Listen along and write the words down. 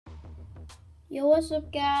Yo, what's up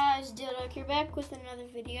guys? Dilek here back with another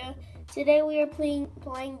video. Today we are playing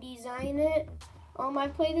Design It. I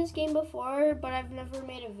played this game before, but I've never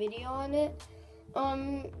made a video on it.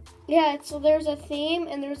 Yeah, so there's a theme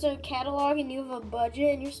and there's a catalog and you have a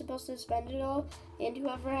budget and you're supposed to spend it all, and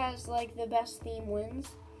whoever has like the best theme wins.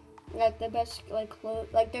 Like the best like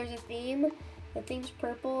there's a theme. The theme's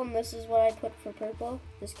purple and this is what I put for purple.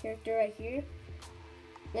 This character right here.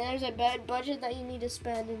 And there's a budget that you need to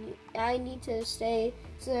spend, and I need to stay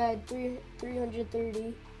at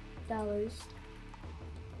 $330.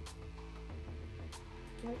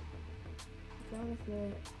 What? What's wrong with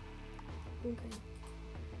that? Okay.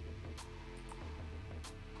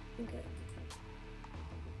 Okay.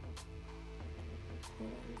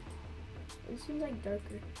 It seems like darker.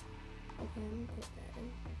 Okay, I'm gonna put that in.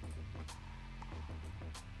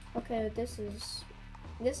 Okay, this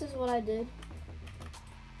is what I did.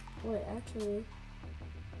 Wait, actually,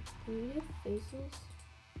 can you get faces?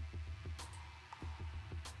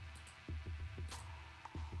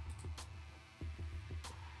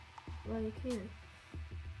 Well, you can.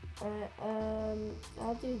 Alright,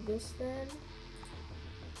 I'll do this then.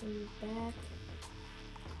 And back.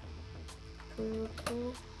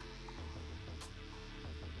 Purple.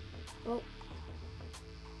 Oh.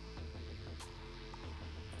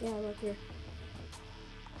 Yeah, look here.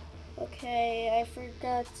 Okay, I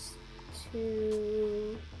forgot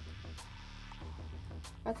to...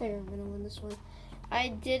 I think I'm gonna win this one. I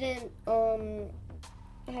didn't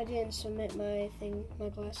submit my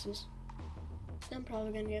glasses. I'm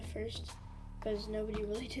probably gonna get first, because nobody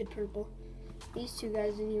really did purple. These two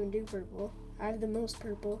guys didn't even do purple. I have the most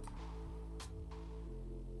purple.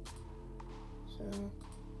 So,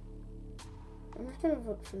 I'm just gonna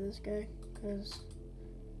vote for this guy, because...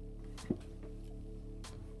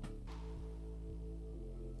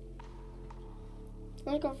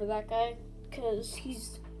 I'm gonna go for that guy because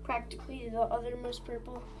he's practically the other most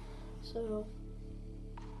purple. So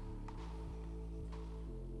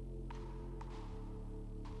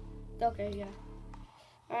okay, yeah.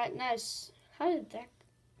 All right, nice. How did that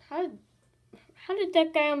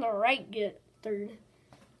guy on the right get third?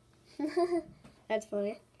 That's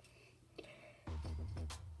funny.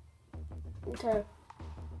 Okay.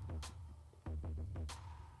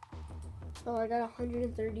 Oh, I got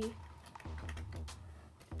 130.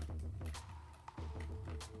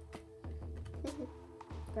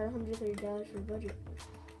 Got $130 for budget.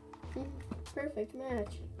 Perfect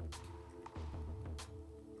match.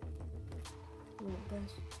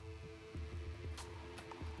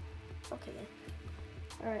 Okay then.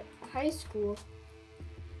 Alright, high school.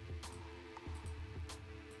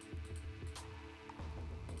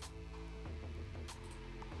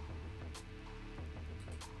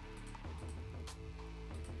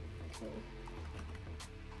 Okay.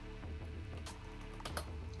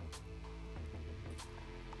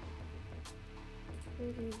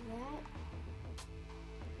 We'll do that.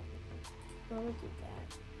 I'll do that.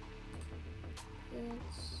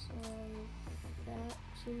 That's that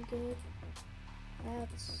seems good.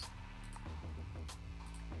 That's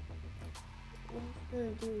I'm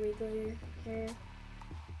gonna do regular hair.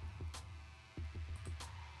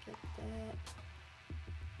 Like that.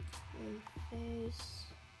 And face.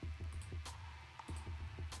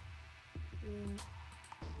 Yeah.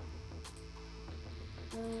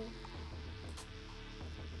 No.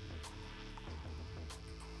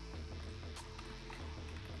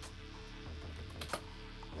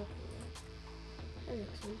 That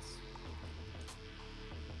makes sense.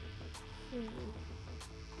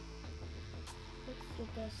 What's the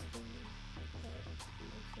best thing that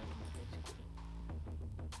makes it in high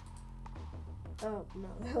school? Oh no,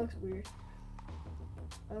 that looks weird.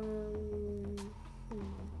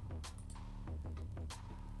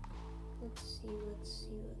 Let's see.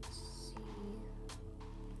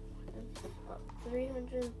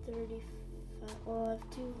 335. Well, I have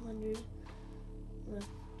 200 left.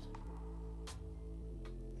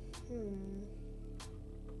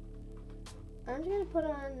 I'm just gonna put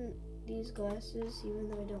on these glasses, even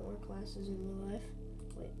though I don't wear glasses in real life.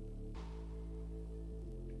 Wait.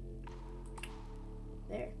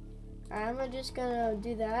 There. I'm just gonna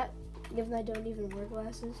do that, even though I don't even wear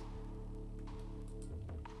glasses.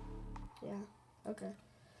 Yeah, okay.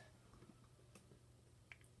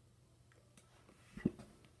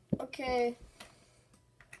 Okay.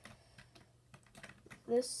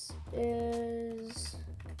 This is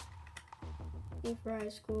me for high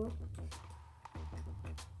school.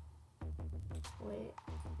 Wait.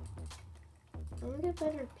 I'm gonna get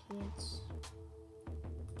better pants.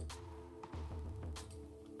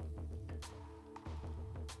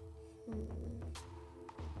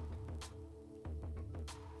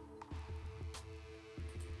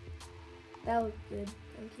 That looks good.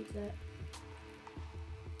 I'll keep that.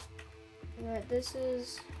 Alright, this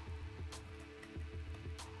is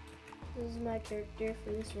my character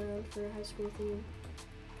for this round for a high school theme.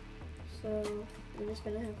 So I'm just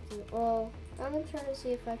gonna have to. Well, I'm gonna try to see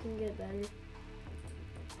if I can get better.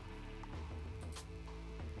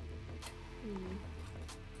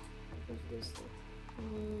 What's this thing?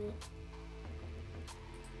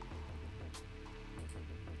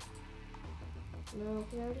 No,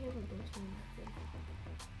 we already have a built-in method.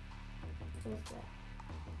 What's that?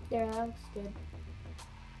 There, that looks good.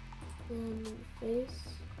 And face.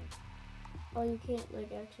 Oh, you can't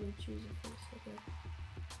like actually choose a face. Okay.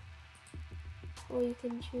 Well, you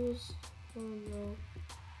can choose. Oh no.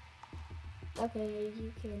 Okay,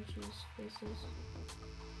 you can choose faces.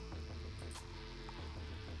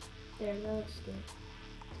 There, that looks good.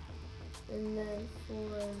 And then for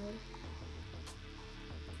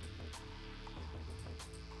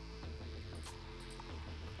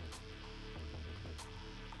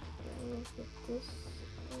I'll put this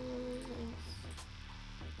on.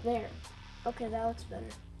 There. Okay, that looks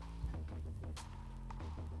better.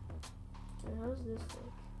 And how's this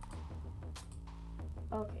like?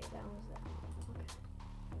 Okay, that was that. Okay.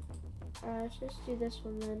 Alright, let's just do this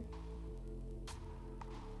one then.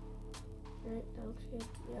 Alright, that looks good.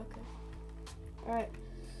 Yeah, okay. Alright.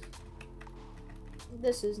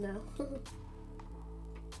 This is now.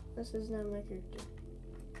 This is now my character.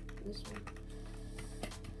 This one.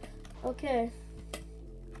 Okay.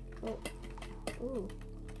 Oh. Ooh.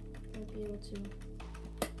 Might be able to.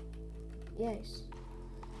 Yes.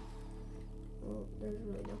 Well, there's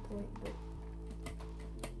really no point, but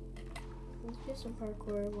let's get some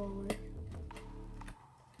parkour while we're.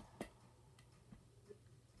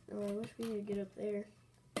 Oh, I wish we could get up there.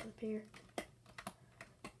 Up here.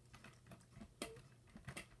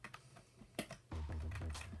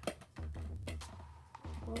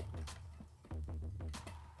 Oh.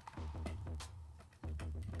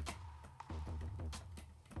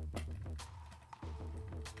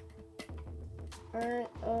 Alright,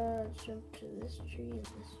 let's jump to this tree and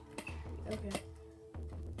this tree. Okay.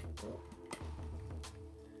 Oh.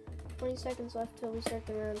 20 seconds left till we start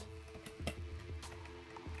the round.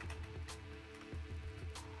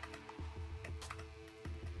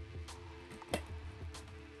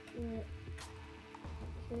 Alright.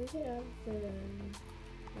 Can we get out of the...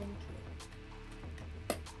 Okay.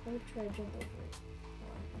 I'm gonna try to jump over it.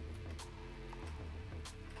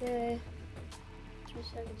 Okay. 2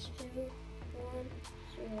 seconds, 2, 1,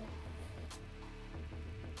 0.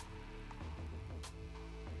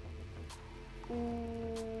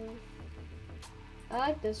 I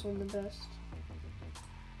like this one the best.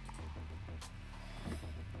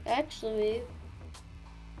 Actually,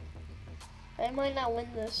 I might not win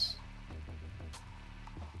this.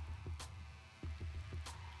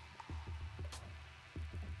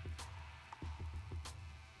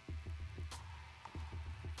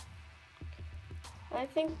 I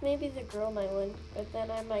think maybe the girl might win, but then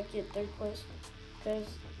I might get third place. Because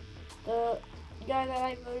the guy that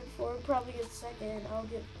I voted for probably gets second, and I'll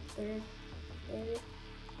get third, maybe.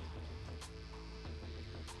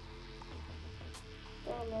 I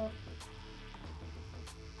don't know.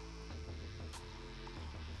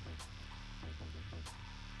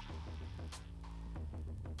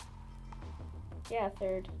 Yeah,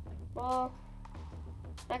 third. Well,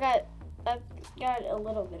 I've got a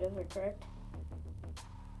little bit of it correct.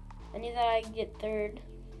 I knew that I'd get third,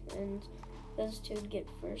 and those two would get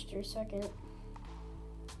first or second.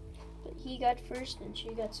 But he got first, and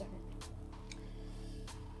she got second.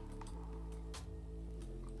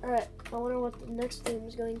 Alright, I wonder what the next theme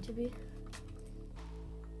is going to be.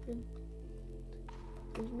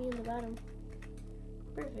 There's me in the bottom.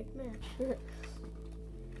 Perfect match.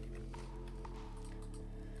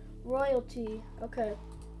 Royalty. Okay.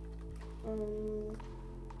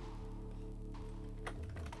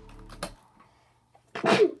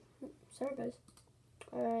 Sorry, guys.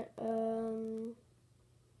 Alright, crown.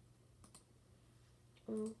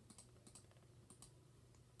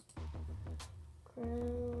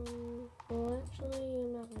 Well, actually,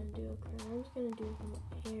 I'm not gonna do a crown. I'm just gonna do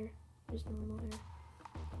hair. Just normal hair.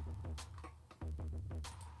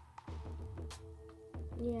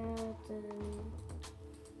 Yeah, then.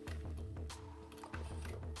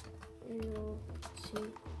 You'll see.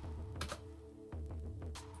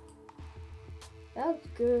 That's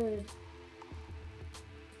good.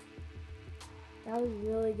 That was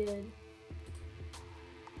really good.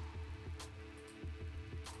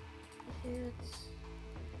 It's.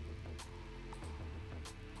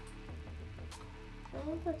 I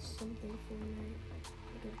want to put something for my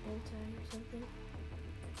like a bow tie or something.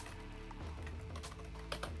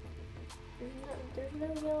 There's no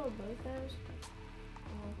yellow boathouse.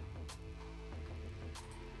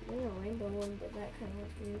 There's a rainbow one, but that kind of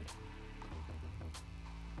looks weird.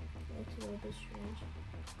 Looks a little bit strange.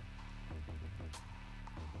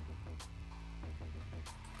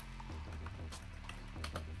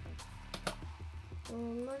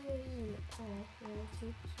 Mine is in the path, reality,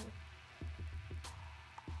 so.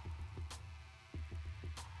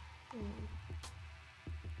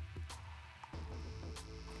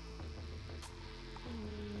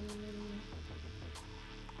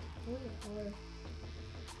 What color?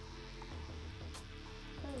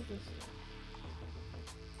 How is this?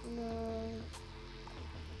 No.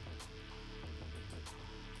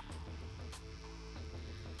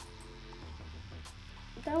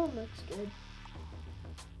 That one looks good.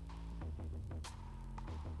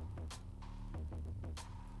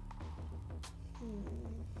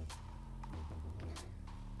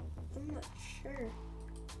 I'm not sure.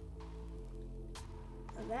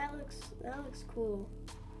 Oh, that looks cool.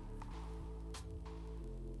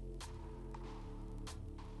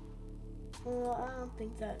 Well, I don't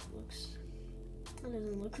think that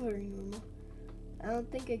doesn't look very normal. I don't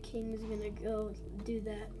think a king is gonna go do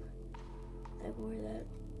that. I wore that.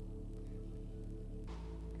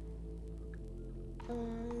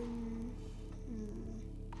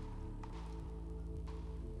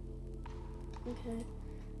 Okay,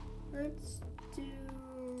 let's do.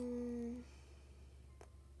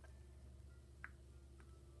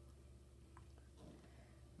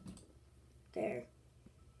 There.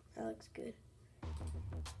 That looks good.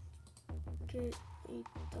 Get a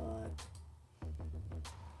dog.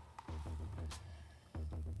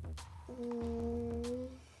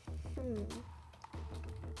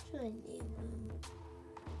 Should I name him?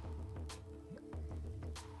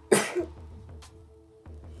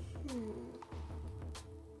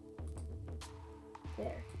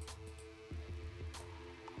 There.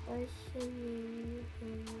 I should name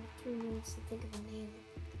him 2 minutes to think of a name.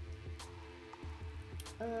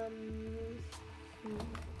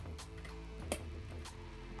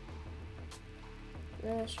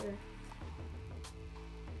 Yeah, sure.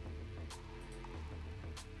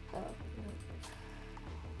 Oh, no.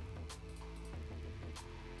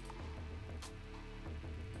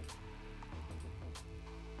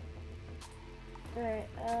 Alright,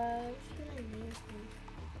 what should I name him?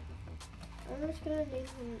 I'm just gonna name him,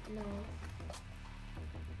 no.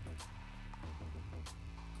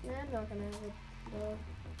 Nah, I'm not gonna have it, though.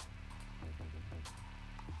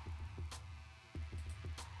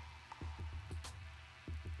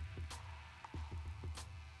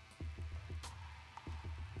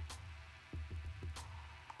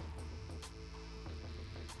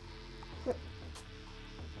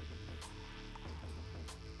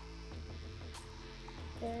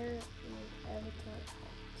 There is avatar.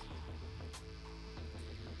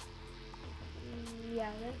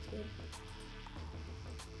 Yeah, that's good.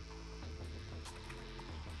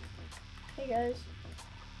 Hey guys,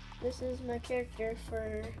 this is my character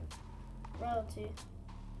for royalty.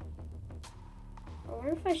 I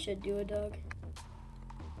wonder if I should do a dog.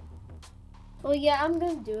 Well, yeah, I'm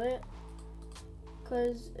gonna do it.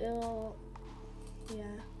 Cause it'll,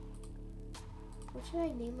 yeah. What should I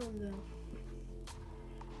name him though?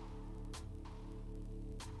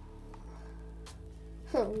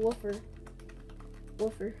 Woofer.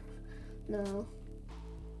 Woofer. No.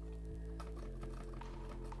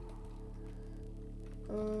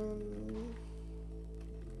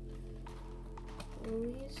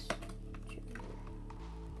 Louis Jr.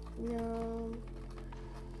 No.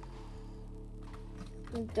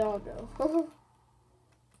 Doggo.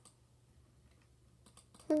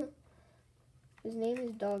 His name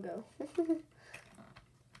is Doggo.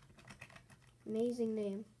 Amazing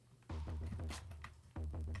name.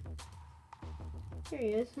 Here he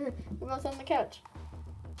is. We're both on the couch.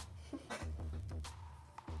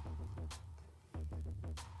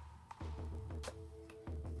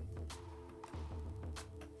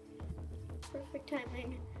 Perfect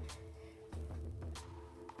timing.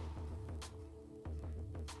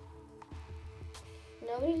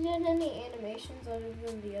 Nobody did any animations other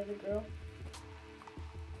than the other girl.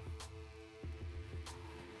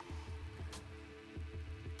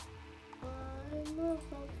 I'm gonna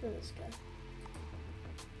vote for this guy.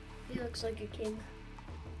 He looks like a king.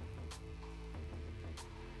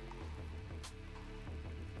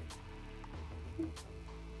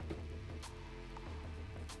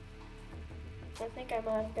 I think I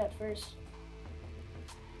might have got first.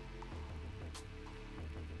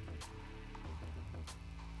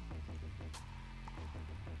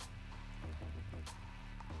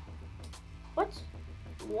 What?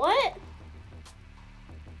 What?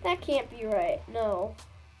 That can't be right. No.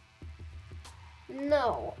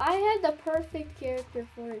 No. I had the perfect character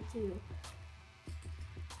for it too.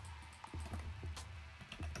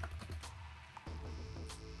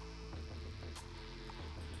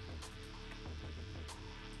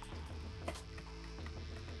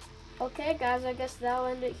 Okay, guys, I guess that'll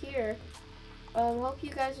end it here. Hope you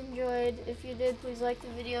guys enjoyed. If you did, please like the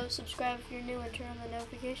video, subscribe if you're new, and turn on the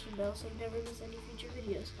notification bell so you never miss any future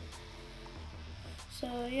videos.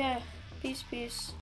 So, yeah, peace.